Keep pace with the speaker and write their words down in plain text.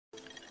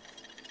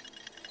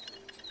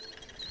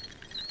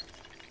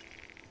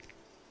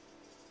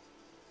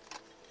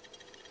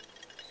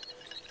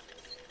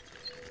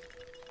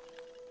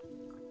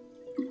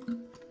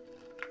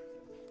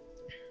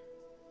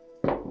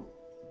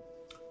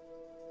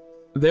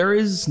There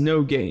is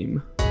no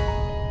game.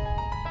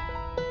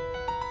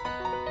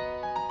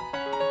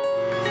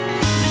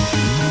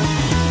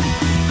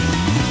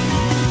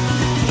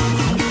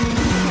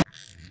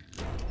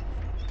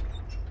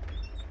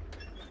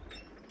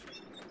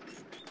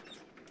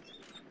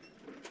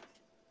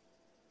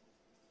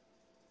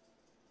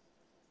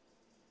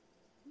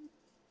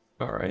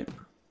 All right.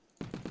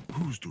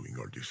 Who's doing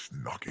all this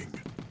knocking?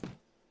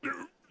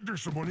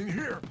 There's someone in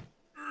here.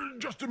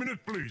 Just a minute,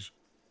 please.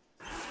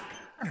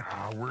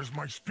 Where's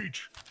my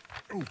speech?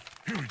 Oh,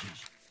 here it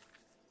is.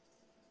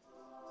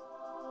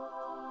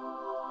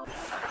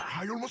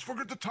 I almost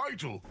forgot the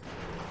title.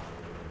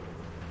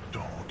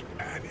 Don't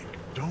panic.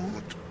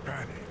 Don't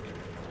panic.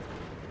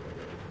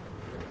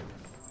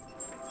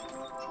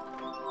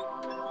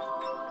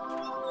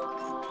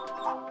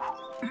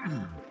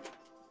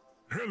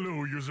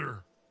 Hello,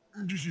 user.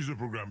 This is a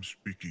program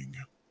speaking.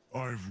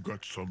 I've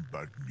got some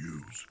bad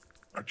news.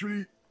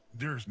 Actually,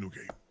 there's no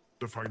game.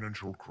 The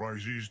financial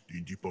crisis,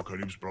 the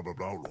apocalypse, blah blah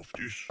blah, all of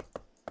this.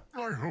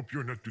 I hope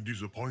you're not too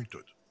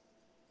disappointed.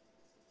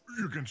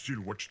 You can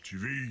still watch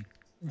TV,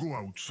 go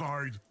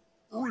outside,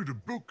 read a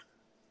book.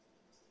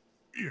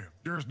 Yeah,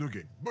 there's no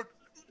game. But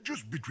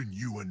just between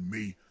you and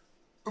me,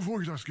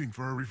 avoid asking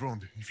for a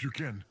refund if you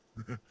can.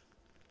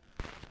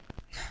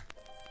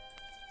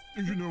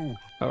 You know,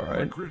 All right.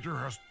 my creator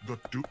has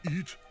got to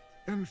eat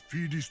and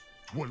feed his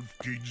 12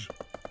 kids.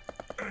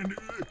 And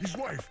his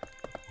wife,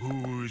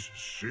 who is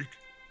sick.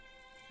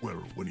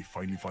 Well, when he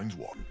finally finds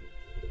one.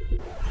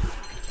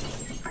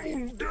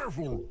 Oh,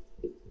 careful!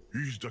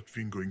 Is that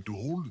thing going to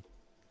hold?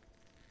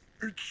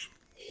 It's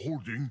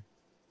holding.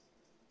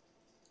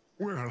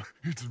 Well,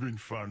 it's been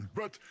fun,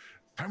 but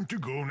time to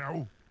go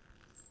now.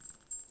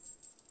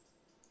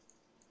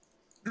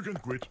 You can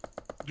quit.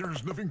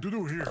 There's nothing to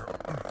do here.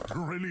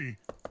 Really.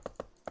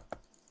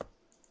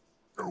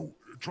 Oh,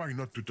 try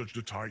not to touch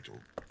the title.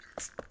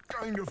 It's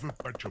kind of a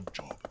patch-up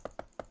job.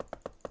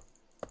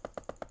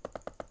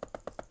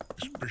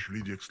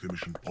 Especially the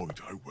exclamation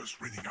point. I was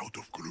running out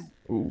of glue.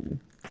 Ooh.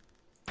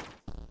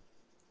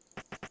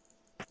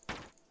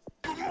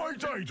 My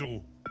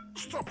title!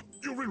 Stop!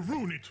 You will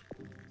ruin it!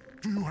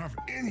 Do you have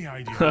any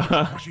idea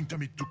how much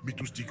time it took me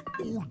to stick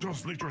all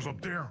those letters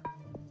up there?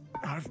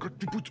 I've got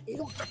to put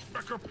all that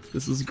back up.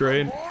 This is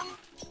great.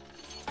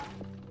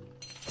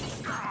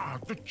 Come on.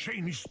 The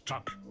chain is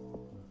stuck.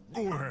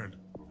 Go ahead.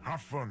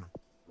 Have fun.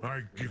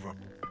 I give up.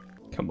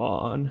 Come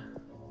on.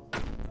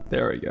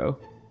 There we go.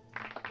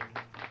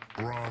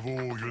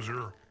 Bravo,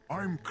 user.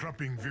 I'm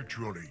clapping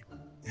virtually.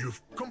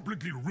 You've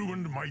completely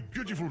ruined my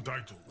beautiful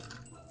title.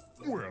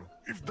 Well,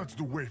 if that's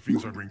the way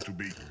things are going to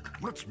be,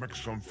 let's make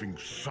something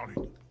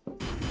solid.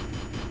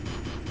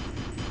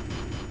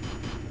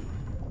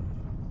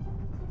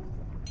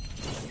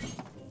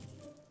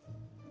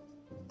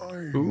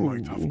 I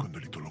might have gone a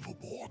little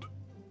overboard.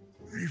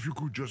 If you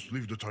could just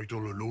leave the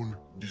title alone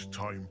this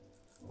time.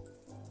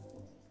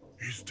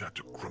 Is that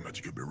a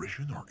chromatic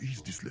aberration or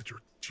is this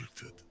letter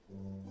tilted?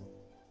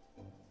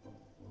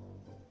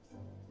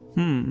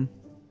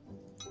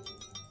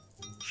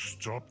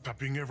 Stop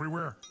tapping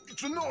everywhere.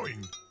 It's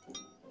annoying.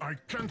 I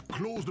can't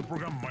close the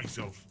program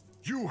myself.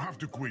 You have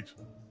to quit.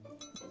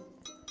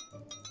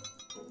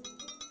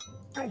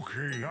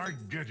 Okay, I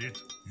get it.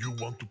 You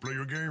want to play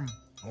a game?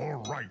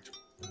 All right.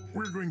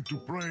 We're going to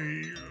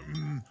play...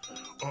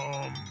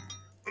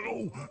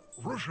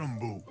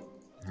 Rochambeau.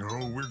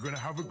 Oh, we're gonna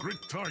have a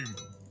great time.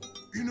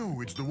 You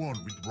know, it's the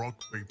one with rock,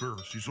 paper,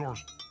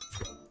 scissors.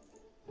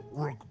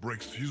 Rock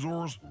breaks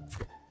scissors.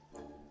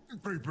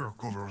 Paper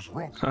covers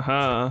rock.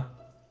 Haha.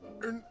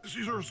 And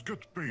scissors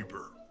cut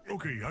paper.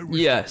 Okay, I will.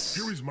 Yes.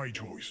 Here is my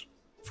choice.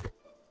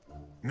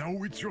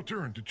 Now it's your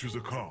turn to choose a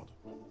card.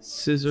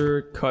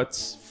 Scissor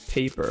cuts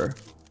paper.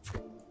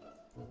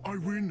 I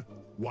win.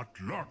 What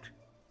luck.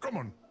 Come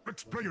on,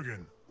 let's play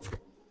again.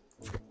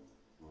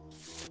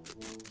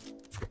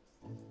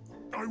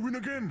 I win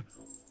again.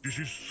 This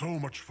is so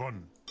much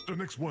fun. The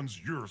next one's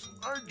yours.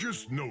 I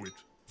just know it.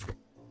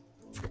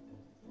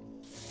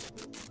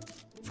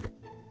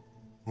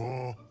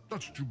 Oh,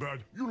 that's too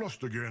bad. You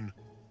lost again.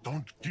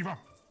 Don't give up.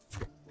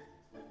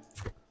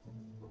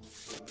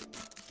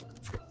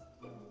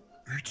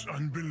 It's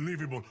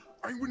unbelievable.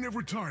 I win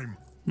every time.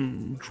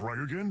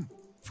 Try again.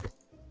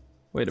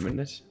 Wait a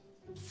minute.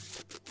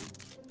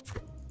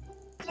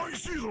 My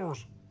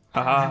scissors.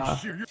 Haha. Are you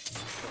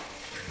serious?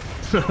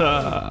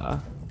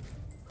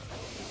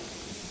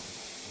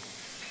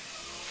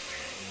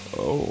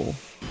 Oh.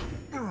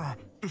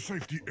 The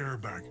safety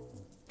airbag.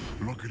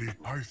 Luckily,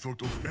 I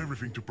thought of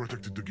everything to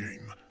protect the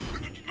game.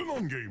 The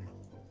non-game.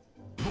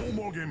 No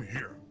more game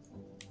here.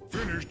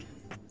 Finished.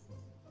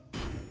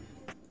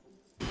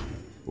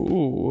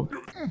 Ooh.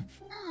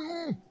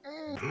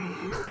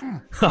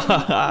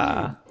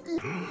 Haha.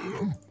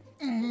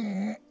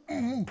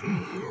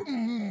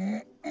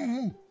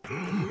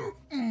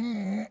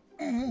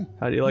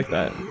 How do you like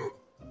that?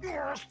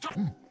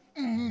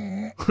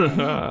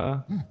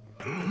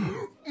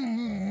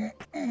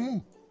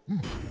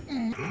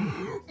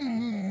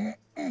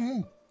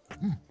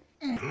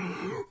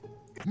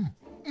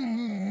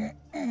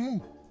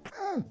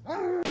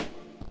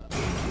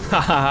 Ha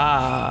ha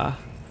ha.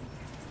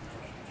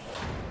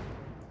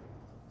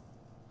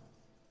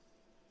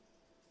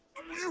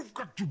 You've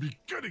got to be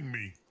kidding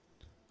me!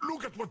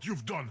 Look at what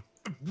you've done!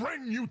 A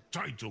brand new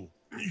title!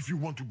 If you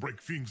want to break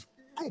things,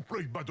 go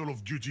play Battle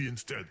of Duty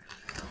instead.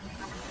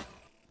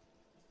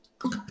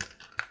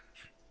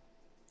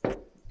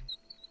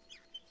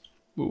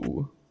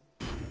 Ooh.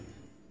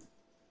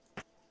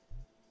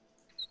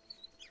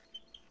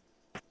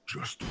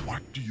 Just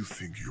what do you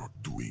think you're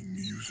doing,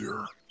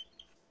 user?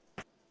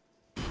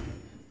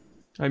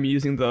 I'm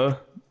using the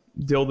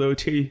dildo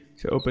T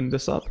to open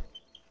this up.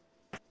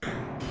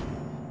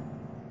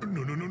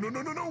 No, no, no, no,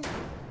 no, no, no!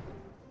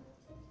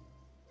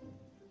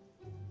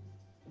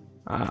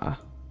 Ah.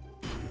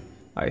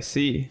 I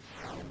see.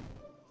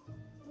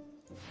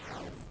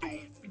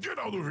 Get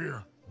out of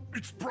here!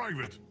 It's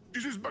private!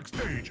 This is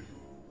backstage!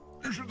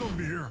 You should not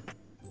be here!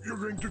 You're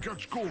going to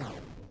catch cold!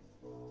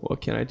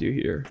 What can I do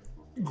here?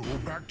 Go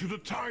back to the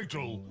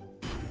title!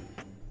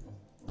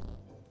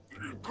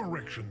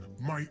 Correction,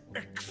 my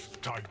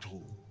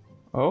ex-title.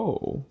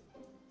 Oh.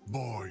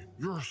 Boy,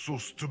 you're so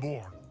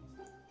stubborn.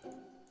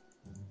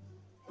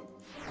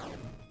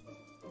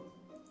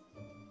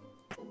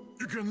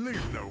 You can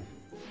leave now.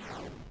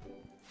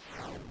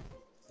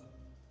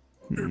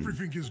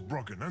 Everything is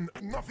broken and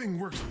nothing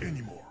works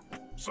anymore.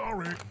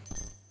 Sorry.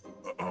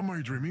 Am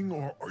I dreaming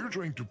or are you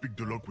trying to pick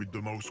the lock with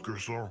the mouse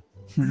cursor?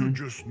 You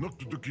just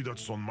knocked the key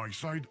that's on my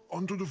side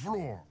onto the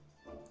floor.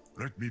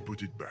 Let me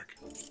put it back.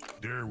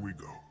 There we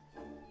go.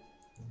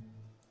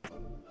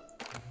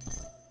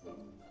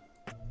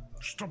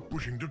 Stop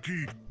pushing the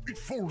key. It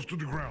falls to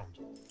the ground.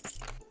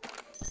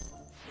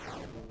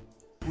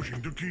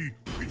 Pushing the key.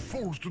 It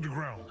falls to the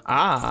ground.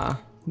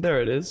 Ah,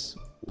 there it is.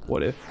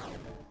 What if?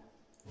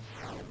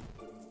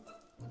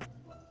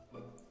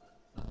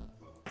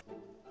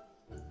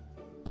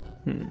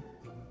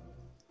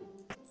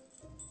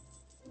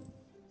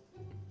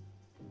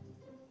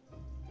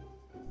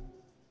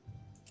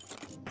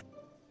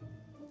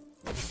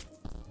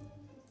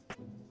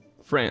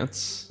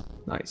 France.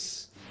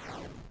 Nice.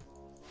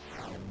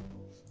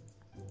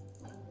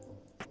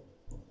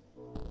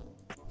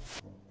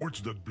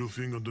 What's that blue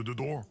thing under the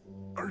door?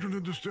 I don't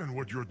understand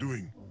what you're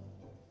doing.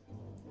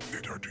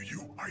 Better to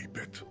you, I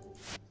bet.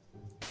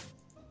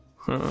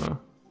 Huh.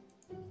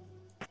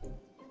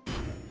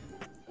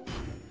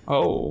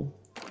 Oh.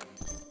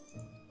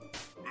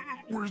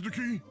 Where's the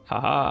key?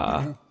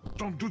 Haha. No,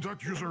 don't do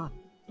that, user.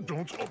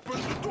 Don't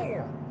open the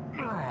door.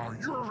 Ah,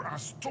 you're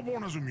as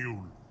stubborn as a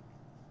mule.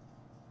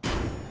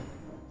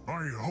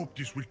 I hope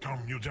this will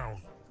calm you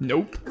down.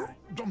 Nope.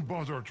 Don't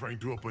bother trying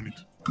to open it.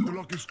 The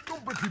lock is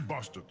completely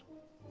busted.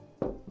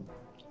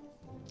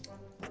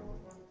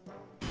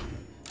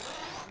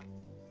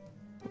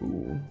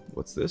 Ooh,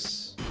 what's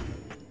this?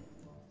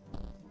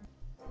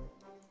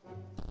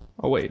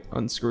 Oh wait,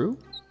 unscrew?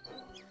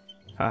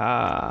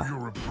 Ah.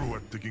 You're a pro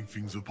at taking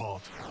things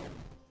apart.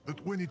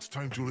 But when it's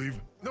time to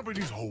leave,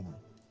 nobody's home.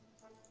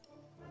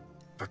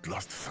 That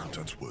last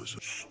sentence was,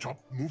 stop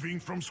moving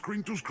from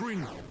screen to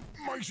screen.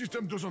 My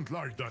system doesn't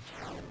like that.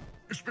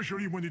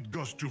 Especially when it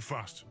goes too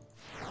fast.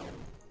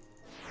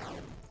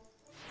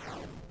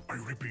 I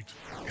repeat,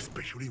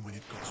 especially when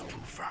it goes too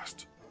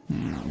fast.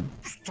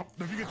 Stop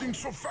navigating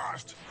so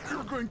fast!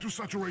 You're going to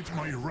saturate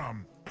my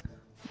RAM.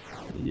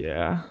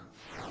 Yeah.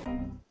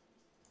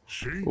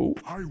 See? Oh.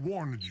 I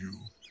warned you.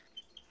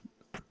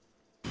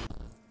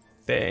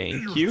 Thank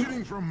You're you.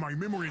 stealing from my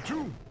memory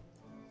too?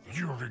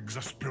 You're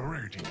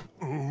exasperating.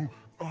 Oh,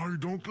 I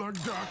don't like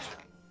that.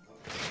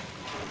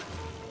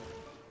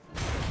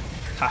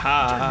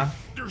 Haha.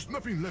 There's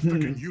nothing left I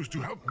can use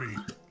to help me.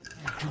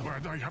 Too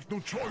bad I have no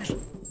choice.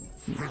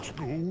 Let's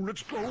go,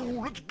 let's go,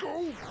 let's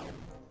go!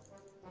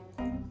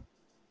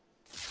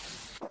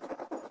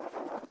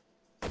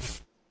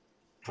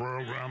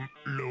 Program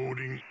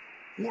loading.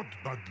 What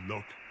bad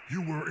luck.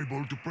 You were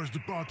able to press the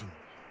button.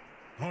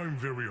 I'm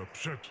very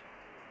upset.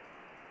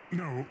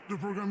 No, the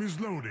program is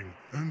loading,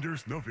 and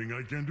there's nothing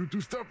I can do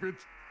to stop it.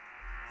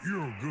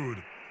 You're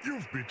good.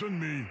 You've beaten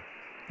me.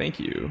 Thank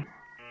you.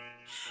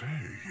 Say,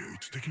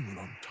 it's taking a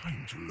long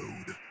time to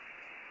load.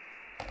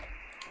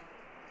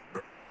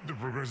 The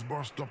progress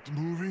bar stopped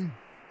moving.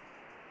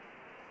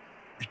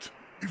 It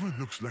even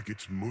looks like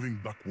it's moving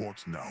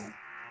backwards now.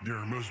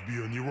 There must be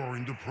an error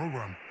in the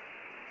program.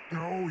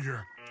 Oh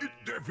yeah, it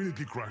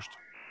definitely crashed.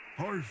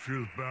 I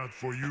feel bad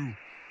for you.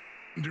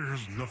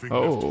 There's nothing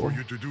left for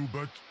you to do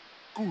but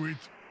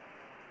quit.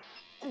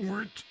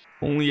 Quit.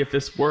 Only if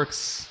this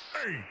works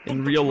Hey, in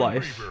don't real touch my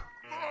life. paper.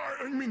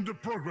 I mean the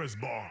progress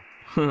bar.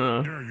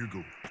 Huh. There you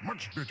go.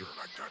 Much better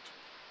like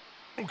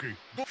that. Okay,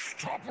 don't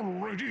stop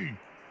already.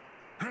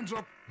 Hands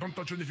up. Don't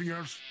touch anything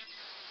else.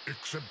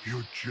 Except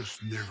you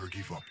just never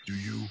give up, do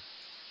you?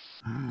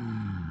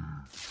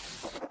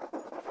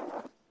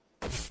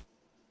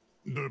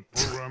 The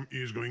program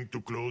is going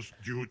to close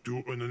due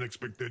to an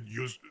unexpected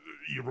use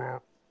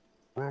error.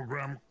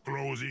 Program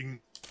closing.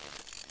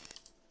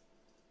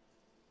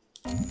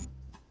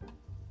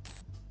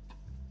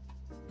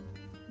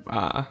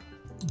 Ah.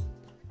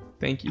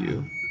 Thank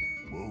you.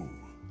 Whoa.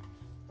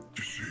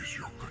 This is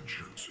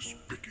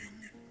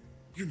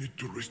You need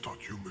to restart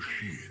your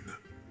machine.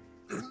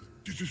 And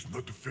this is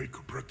not a fake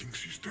operating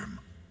system.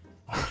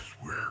 I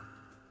swear.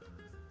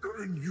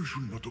 And you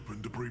should not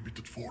open the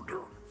prohibited folder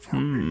for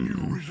any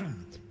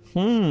reason.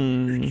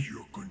 It's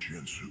your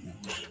conscience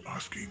who's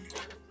asking.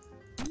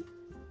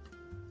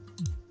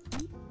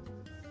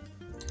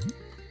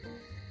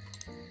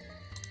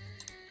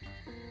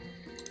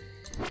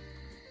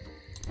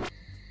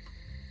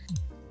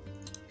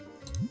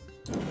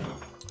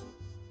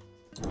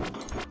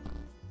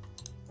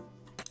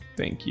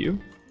 Thank you.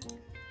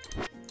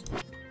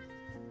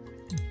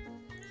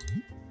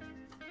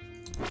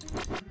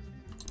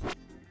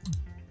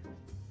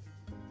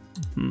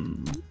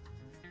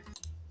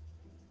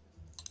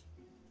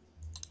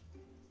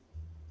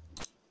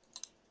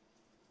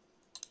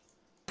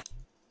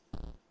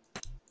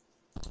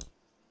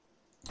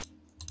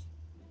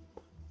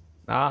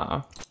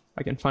 Ah,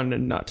 I can find a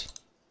nut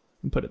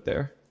and put it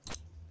there.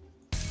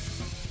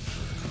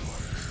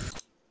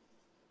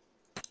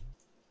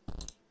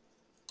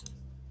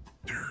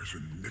 There's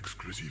an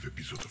exclusive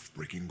episode of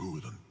Breaking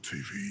Good on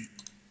TV,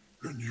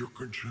 and your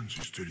conscience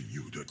is telling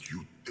you that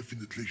you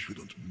definitely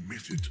shouldn't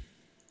miss it.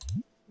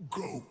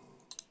 Go.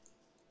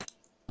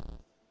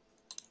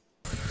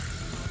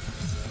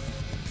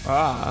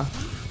 Ah.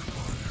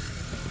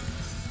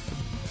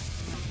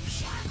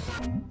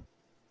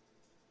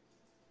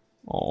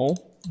 Oh.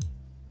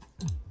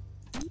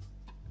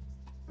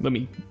 Let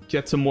me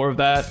get some more of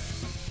that.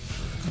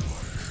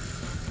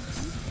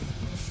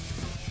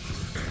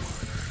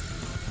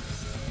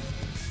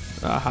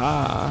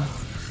 Aha.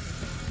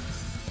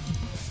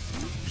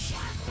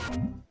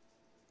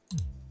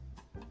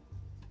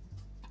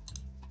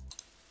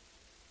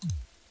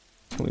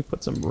 Can we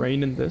put some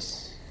rain in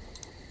this?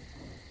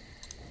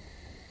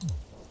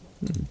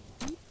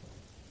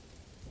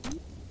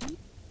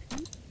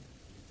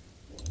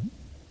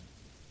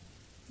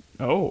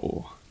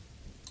 Oh.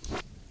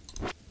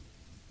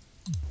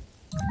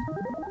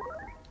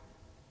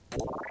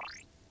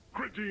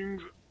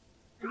 Greetings.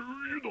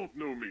 You don't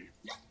know me,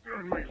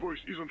 and my voice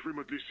isn't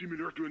remotely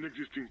similar to an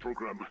existing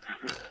program.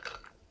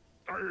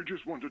 I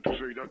just wanted to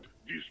say that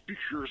these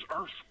pictures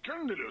are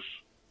scandalous.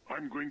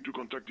 I'm going to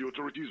contact the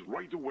authorities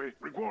right away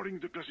regarding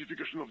the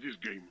classification of this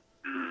game.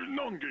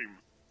 Non-game.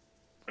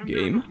 And Game?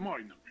 they're not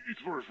mine.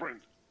 It's for a friend.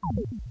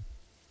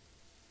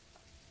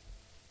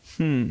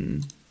 Hmm.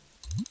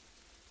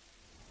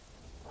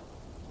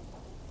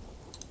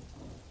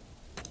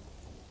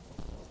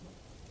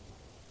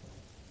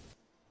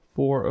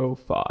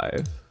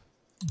 $405.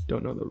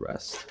 Don't know the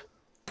rest.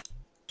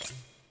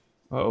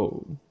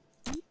 Oh.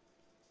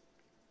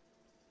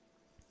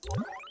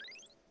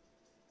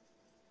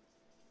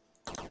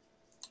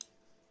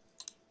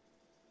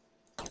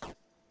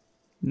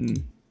 Hmm.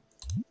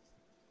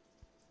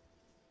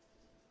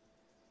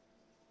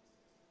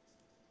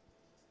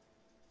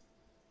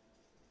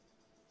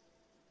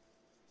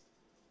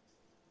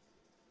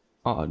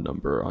 Odd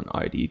number on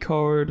ID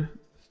card.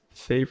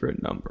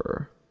 Favorite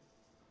number.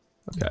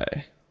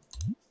 Okay.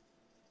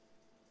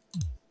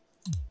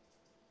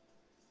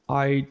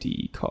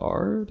 ID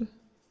card.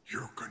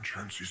 Your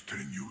conscience is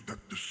telling you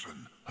that the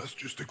sun has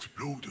just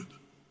exploded.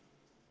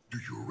 Do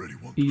you really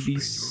want to spend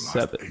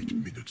your last 8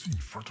 minutes in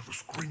front of a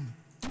screen?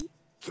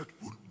 That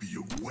would be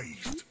a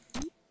waste.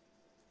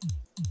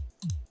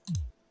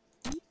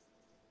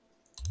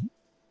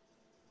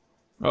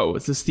 Oh,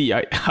 is this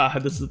the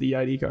this is the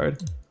ID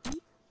card?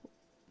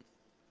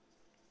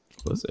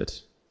 What was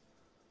it?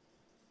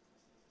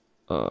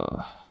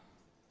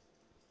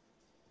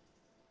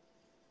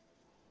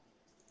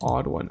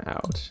 Odd one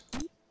out.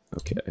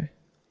 Okay.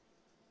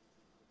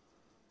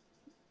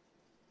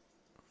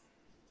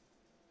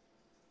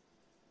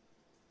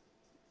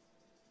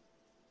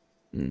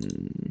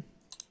 Hmm.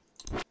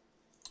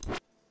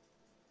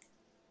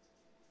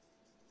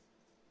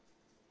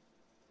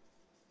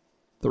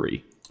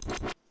 Three.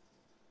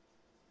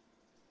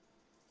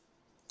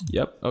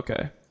 Yep,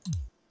 okay.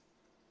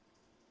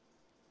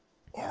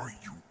 Are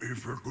you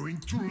ever going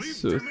to leave?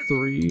 So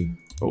 3.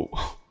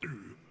 Oh.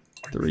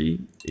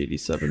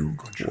 387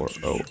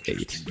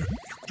 408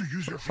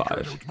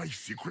 5. My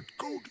secret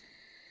code?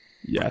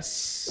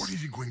 Yes. What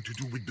is he going to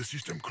do with the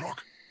system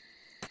clock?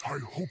 I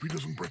hope he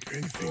doesn't break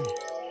anything.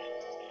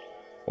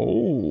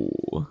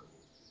 Oh.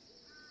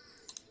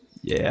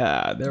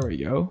 Yeah, there we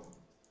go.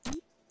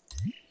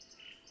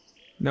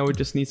 Now we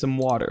just need some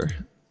water.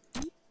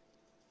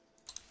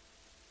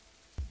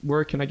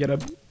 Where can I get a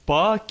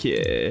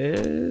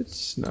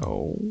bucket?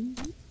 No.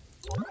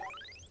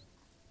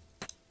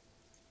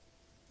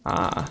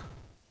 Ah.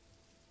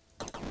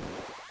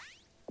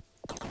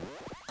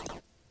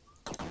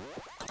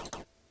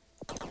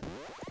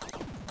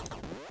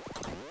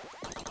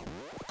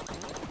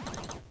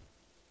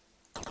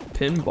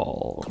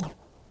 Pinball.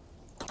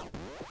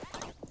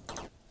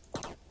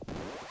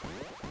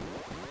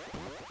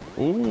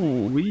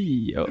 Ooh,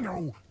 wee. Oh.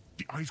 No,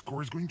 the ice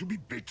core is going to be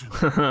bit.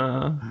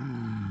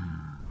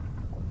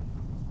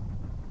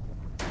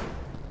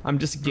 I'm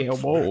just getting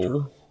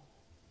whoa.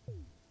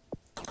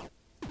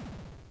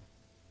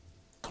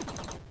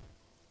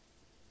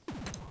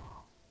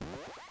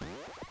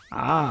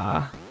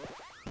 Haha.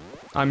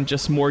 I'm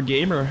just more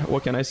gamer,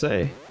 what can I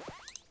say?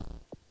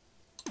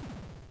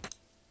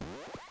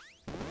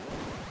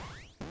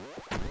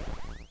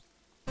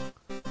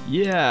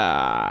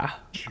 Yeah.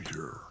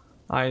 Cheater.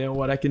 I know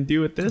what I can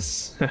do with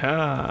this.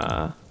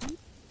 Haha.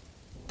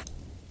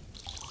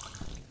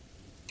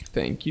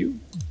 Thank you.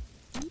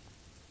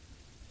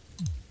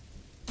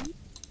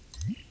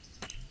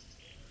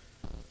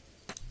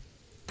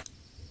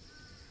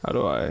 How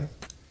do I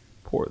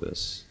pour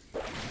this?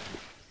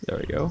 There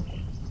we go.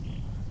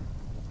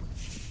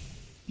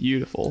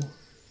 Beautiful.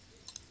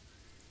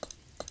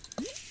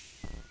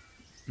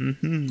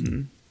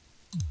 You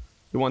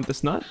want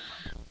this nut?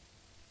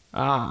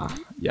 Ah,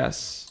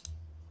 yes.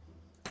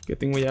 Good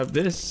thing we have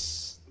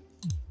this.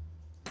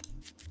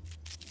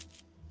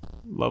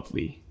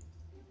 Lovely.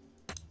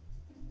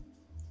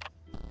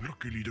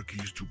 Luckily the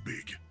key is too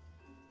big.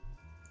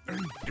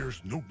 And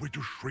there's no way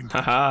to shrink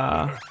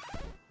Haha.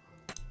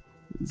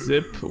 it.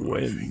 Zip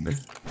win.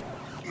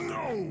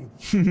 No!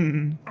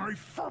 I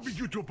forbid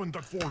you to open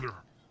that folder.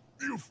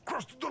 You've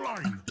crossed the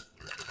line.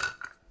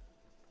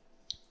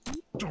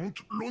 Don't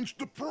launch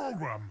the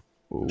program.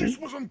 Ooh. This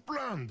wasn't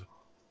planned.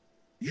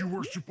 You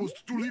were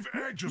supposed to leave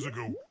ages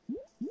ago.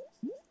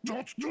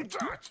 Don't do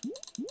that.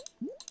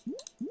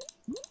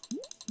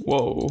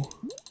 Whoa.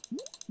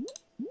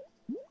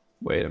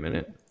 Wait a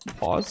minute.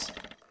 Pause.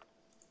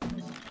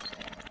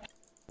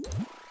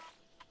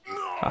 No!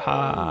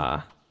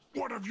 Haha.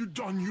 What have you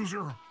done,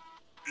 user?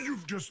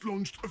 You've just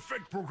launched a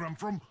fake program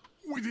from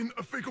within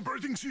a fake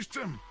operating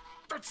system.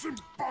 That's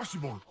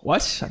impossible.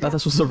 What? I thought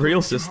this was a real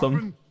What system.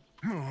 happened?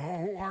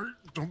 No, I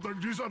don't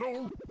like this at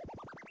all.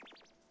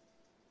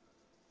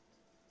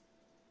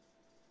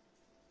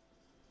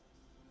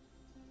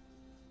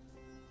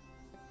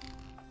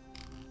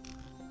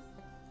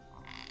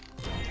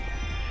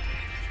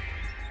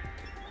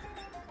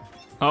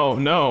 Oh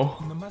no.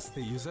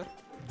 Namaste, user.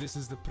 This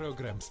is the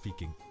program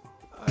speaking.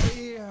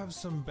 I have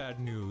some bad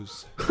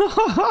news.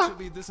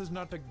 Actually, this is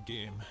not a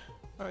game.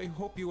 I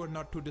hope you are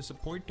not too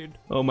disappointed.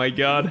 Oh my You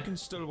god. can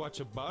still watch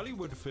a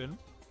Bollywood film,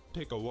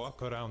 take a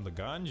walk around the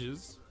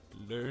Ganges,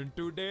 learn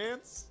to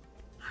dance.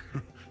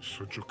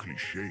 Such a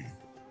cliche.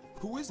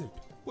 Who is it?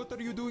 What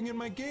are you doing in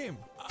my game?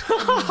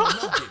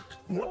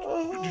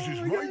 What? This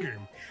is my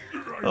game.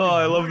 Oh,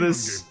 I love my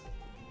this. game.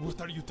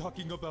 What are you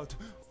talking about?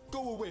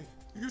 Go away.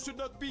 You should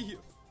not be here.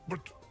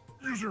 But,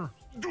 user,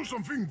 do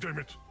something, damn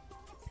it.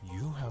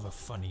 You have a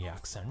funny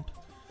accent.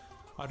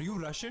 Are you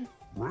Russian?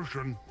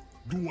 Russian?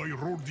 Do I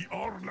roll the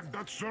R like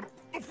that, sir?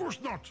 Of course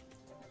not.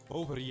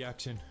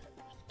 Overreaction.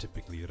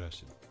 Typically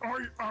Russian.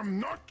 I am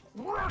not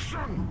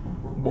Russian.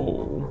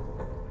 Whoa.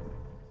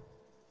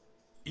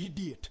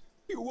 Idiot.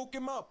 You woke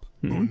him up.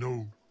 Oh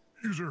no.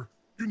 User,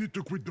 you need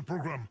to quit the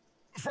program.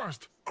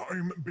 Fast.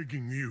 I'm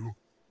begging you.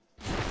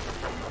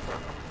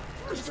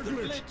 Mr.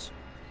 Glitch.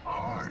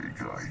 Hi,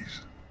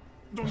 guys.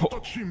 Don't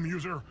touch him,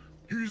 user.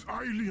 He's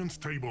highly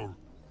unstable.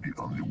 The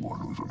only one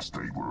who's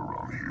unstable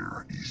around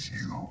here is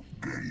you,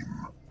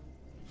 Game.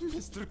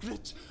 Mr.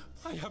 Glitch,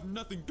 I have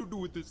nothing to do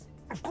with this.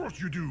 Of course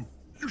you do.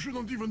 You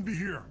shouldn't even be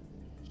here.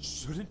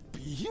 Shouldn't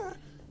be here?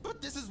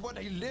 But this is what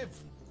I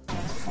live.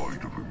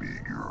 Fight over me,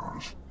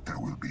 girls. There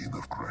will be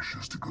enough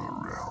crashes to go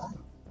around.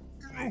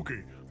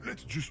 Okay,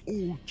 let's just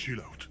all chill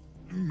out.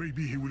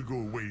 Maybe he will go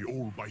away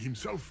all by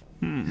himself.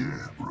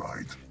 Yeah,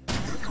 right.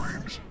 Your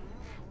dreams.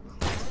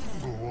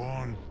 Go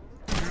on.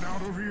 Get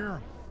out of here.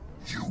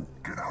 You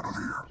get out of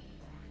here.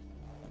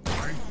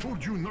 I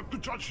told you not to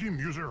touch him,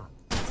 user.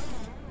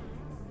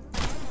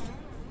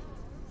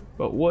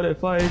 But what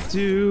if I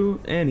do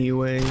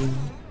anyway?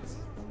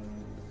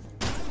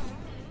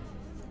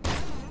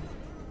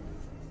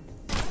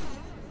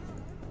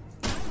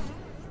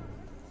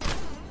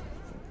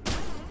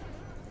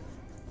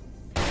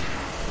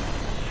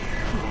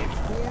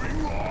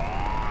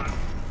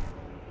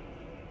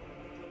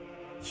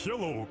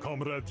 Hello,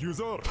 comrade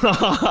user.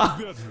 Bad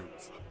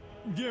news.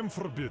 Game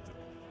forbidden.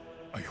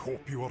 I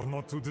hope you are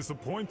not too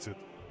disappointed.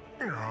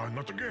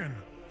 Not again.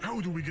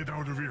 How do we get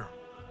out of here?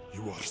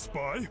 You are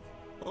spy?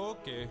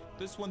 Okay,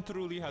 this one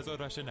truly has a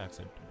Russian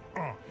accent.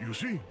 Ah, you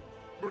see?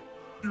 But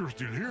you're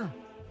still here.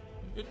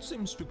 It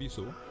seems to be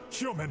so.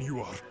 Human you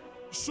are.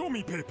 Show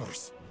me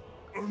papers.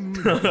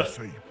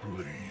 Say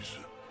please.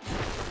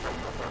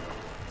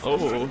 Oh.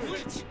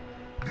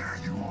 There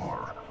you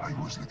are. I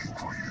was looking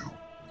for you.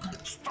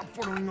 Stop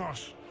following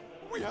us.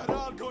 We are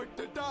all going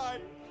to die.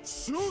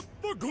 Shoot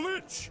the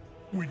glitch.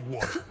 With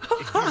what?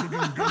 A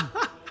Dragon gun?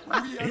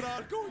 We are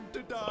all going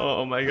to die.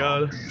 Oh my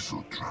god. Be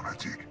so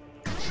dramatic.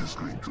 It's just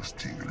going to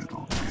sting a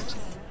little bit.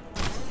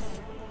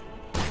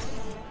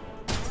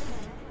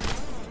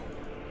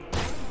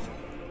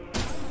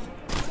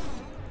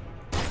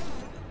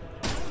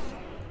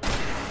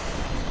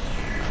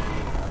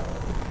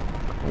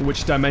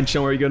 Which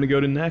dimension are you gonna go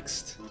to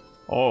next?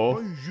 Oh.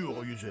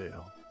 Bonjour, user.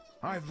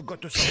 I've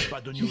got some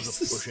bad news,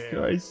 Jesus cher.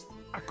 Christ.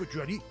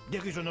 Actually,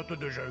 there is a note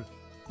de jeu.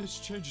 It's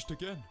changed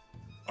again.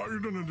 I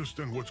don't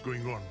understand what's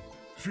going on.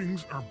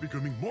 Things are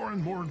becoming more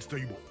and more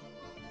unstable.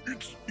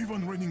 It's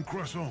even raining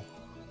croissant.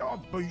 Oh,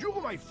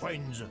 bonjour, my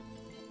friends.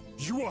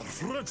 You are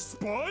French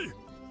spy?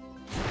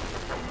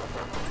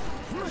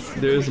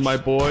 There's my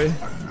boy.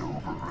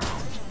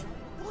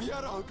 We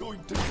are all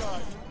going to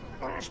die.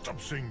 Oh,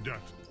 stop saying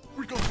that.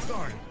 We could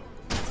die.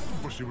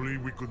 Possibly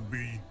we could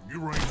be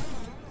erased.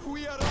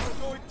 We are all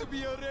going to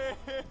be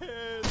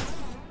erased.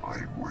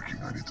 I'm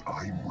working on it.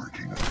 I'm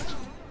working on it.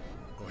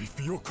 I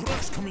feel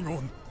crash coming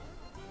on.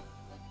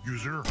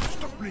 User,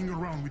 stop playing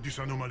around with this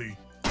anomaly.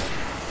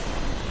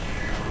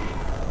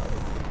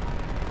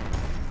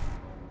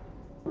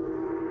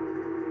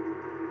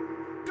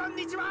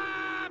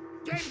 Konnichiwa!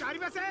 Game ga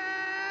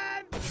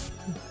arimasen!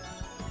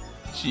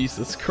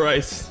 Jesus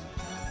Christ.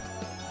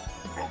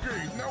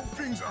 Okay, now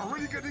things are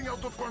really getting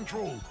out of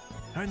control.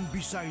 And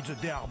besides,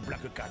 there are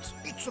black cats.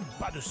 It's a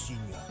bad scene.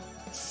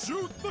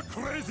 Shoot the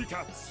crazy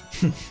cats.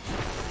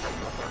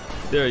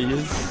 There he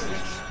is.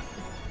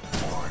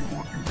 Why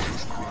won't you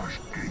just crash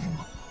game?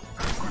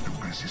 I've got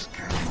a busy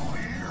schedule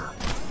here.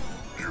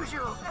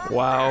 User, I'm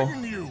Wow.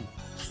 begging you.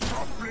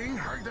 Stop playing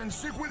hide and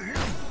seek with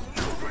him.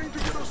 You're going to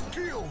get us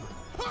killed.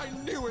 I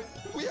knew it.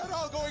 We are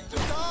all going to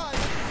die.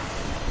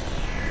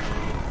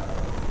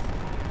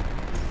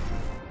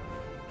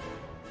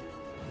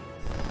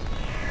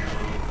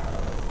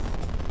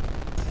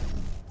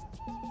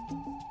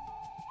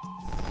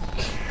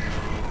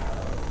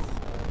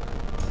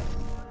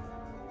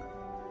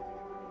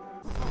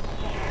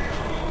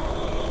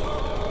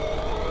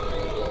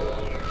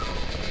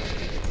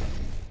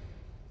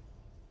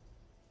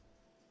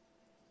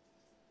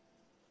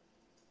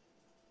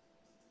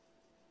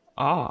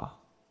 Ah.